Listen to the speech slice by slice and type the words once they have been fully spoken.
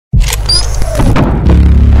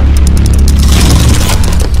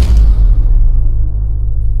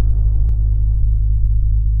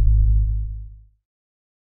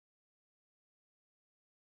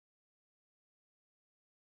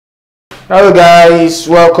Hello guys,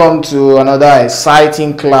 welcome to another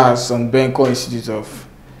exciting class on Benco Institute of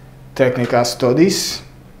Technical Studies.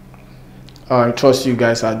 I trust you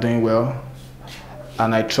guys are doing well,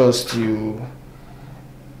 and I trust you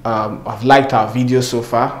have liked our videos so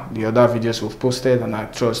far, the other videos we've posted, and I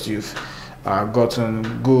trust you've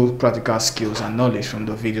gotten good practical skills and knowledge from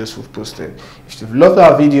the videos we've posted. If you've loved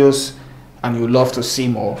our videos and you love to see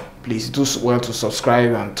more, please do well to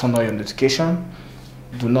subscribe and turn on your notification.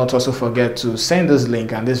 Do not also forget to send this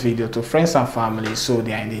link and this video to friends and family so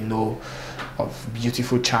they are in the know of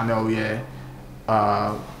beautiful channel where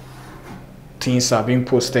things are being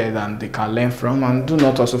posted and they can learn from. And do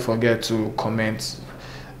not also forget to comment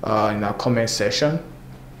in our comment section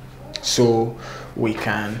so we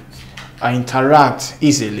can interact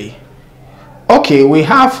easily. Okay, we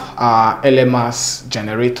have our LMS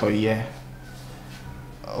generator here.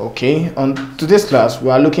 Okay, on today's class we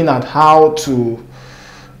are looking at how to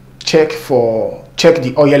check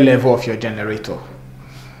the oil level of your generator.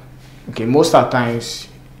 Okay, most of the times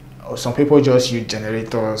some people just use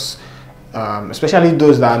generators, especially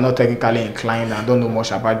those that are not technically inclined and don't know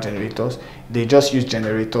much about generators. They just use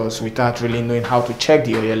generators without really knowing how to check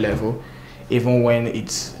the oil level, even when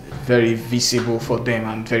it's very visible for them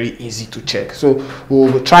and very easy to check. So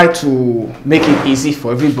we'll try to make it easy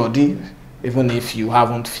for everybody, even if you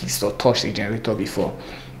haven't fixed or touched a generator before.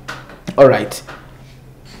 All right.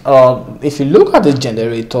 If you look at the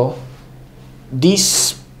generator,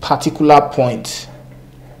 this particular point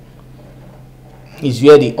is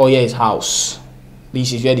where the oil is housed.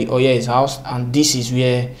 This is where the oil is housed, and this is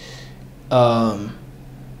where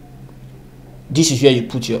you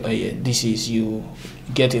put your oil. This is, you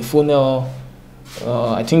get a funnel.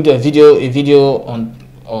 I think a video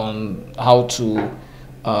on how to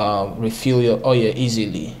refill your oil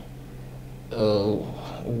easily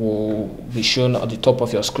will be shown at the top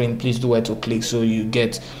of your screen. Please do where to click so you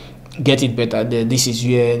get it better there. This is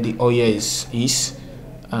where the oil is,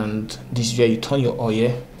 and this is where you turn your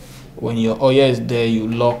oil. When your oil is there, you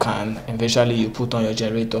lock and eventually you put on your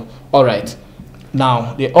generator. All right,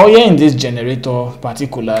 now the oil in this generator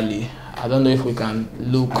particularly, I don't know if we can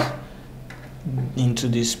look into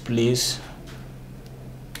this place.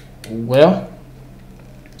 Well,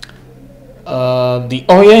 the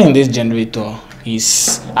oil in this generator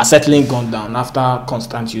is acetylene gone down after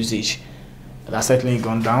constant usage. The acetylene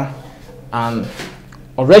gone down, and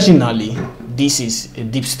originally this is a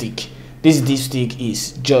dipstick. This dipstick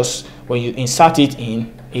is just, when you insert it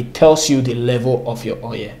in, it tells you the level of your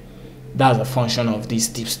oil. That's the function of this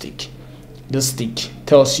dipstick. This stick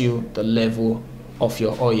tells you the level of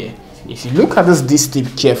your oil. If you look at this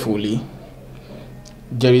dipstick carefully,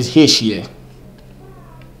 there is H here.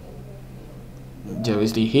 There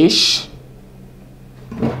is the H.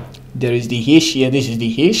 There is the H here. This is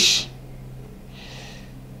the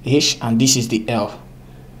H, and this is the L.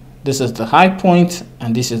 This is the high point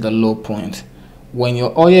and this is the low point. When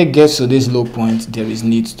your oil gets to this low point, there is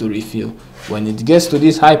need to refill. When it gets to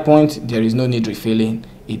this high point, there is no need refilling.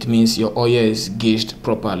 It means your oil is gauged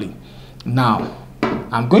properly. Now,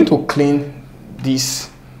 I'm going to clean this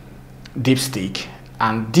dipstick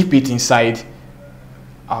and dip it inside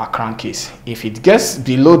our crankcase. If it gets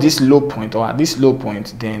below this low point or at this low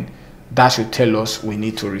point, then that should tell us we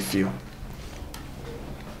need to refill.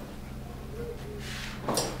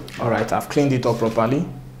 All right, I've cleaned it up properly.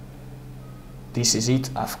 This is it.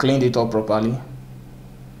 I've cleaned it up properly.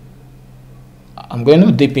 I'm going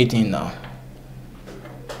to dip it in now.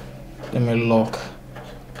 Let me lock.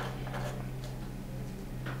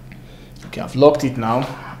 Okay, I've locked it now,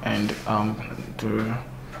 and to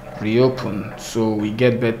reopen so we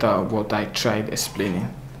get better what I tried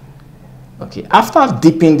explaining. Okay, after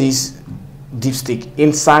dipping this dipstick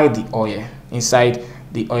inside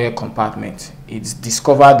the oil compartment, it's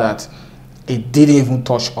discovered that it didn't even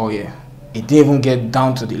touch oil. It didn't even get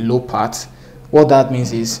down to the low part. What that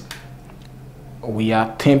means is we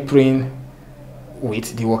are tampering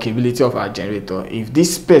with the workability of our generator. If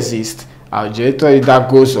this persists, our generator either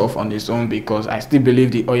goes off on its own, because I still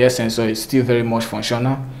believe the oil sensor is still very much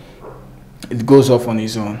functional. It goes off on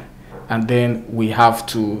its own, and then we have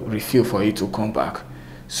to refill for it to come back.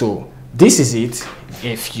 So this is it.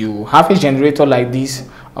 If you have a generator like this,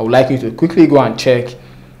 I would like you to quickly go and check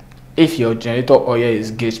if your generator oil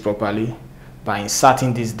is gauged properly by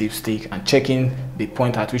inserting this dipstick and checking the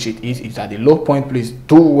point at which it is. If it's at the low point, please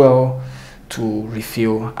do well to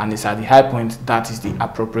refill, and it's at the high point, that is the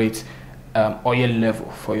appropriate oil level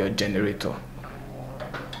for your generator.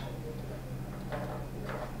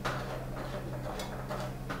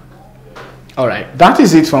 All right, that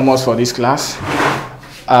is it from us for this class.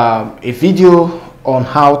 A video on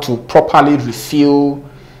how to properly refill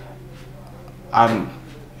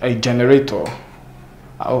a generator.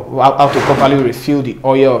 How to properly refill the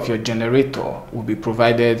oil of your generator will be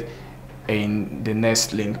provided in the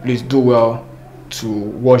next link. Please do well to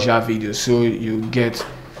watch that video so you get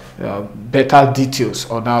better details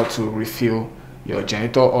on how to refill your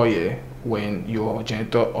generator oil when your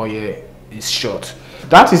generator oil is short.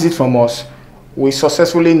 That is it from us. We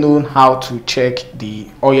successfully know how to check the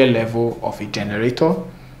oil level of a generator,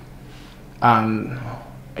 and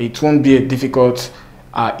it won't be a difficult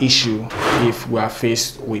issue if we are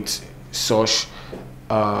faced with such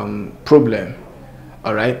problem.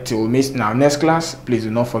 All right, till we meet in our next class, please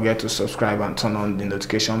do not forget to subscribe and turn on the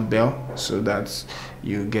notification bell so that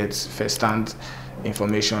you get first-hand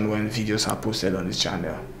information when videos are posted on this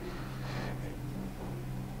channel.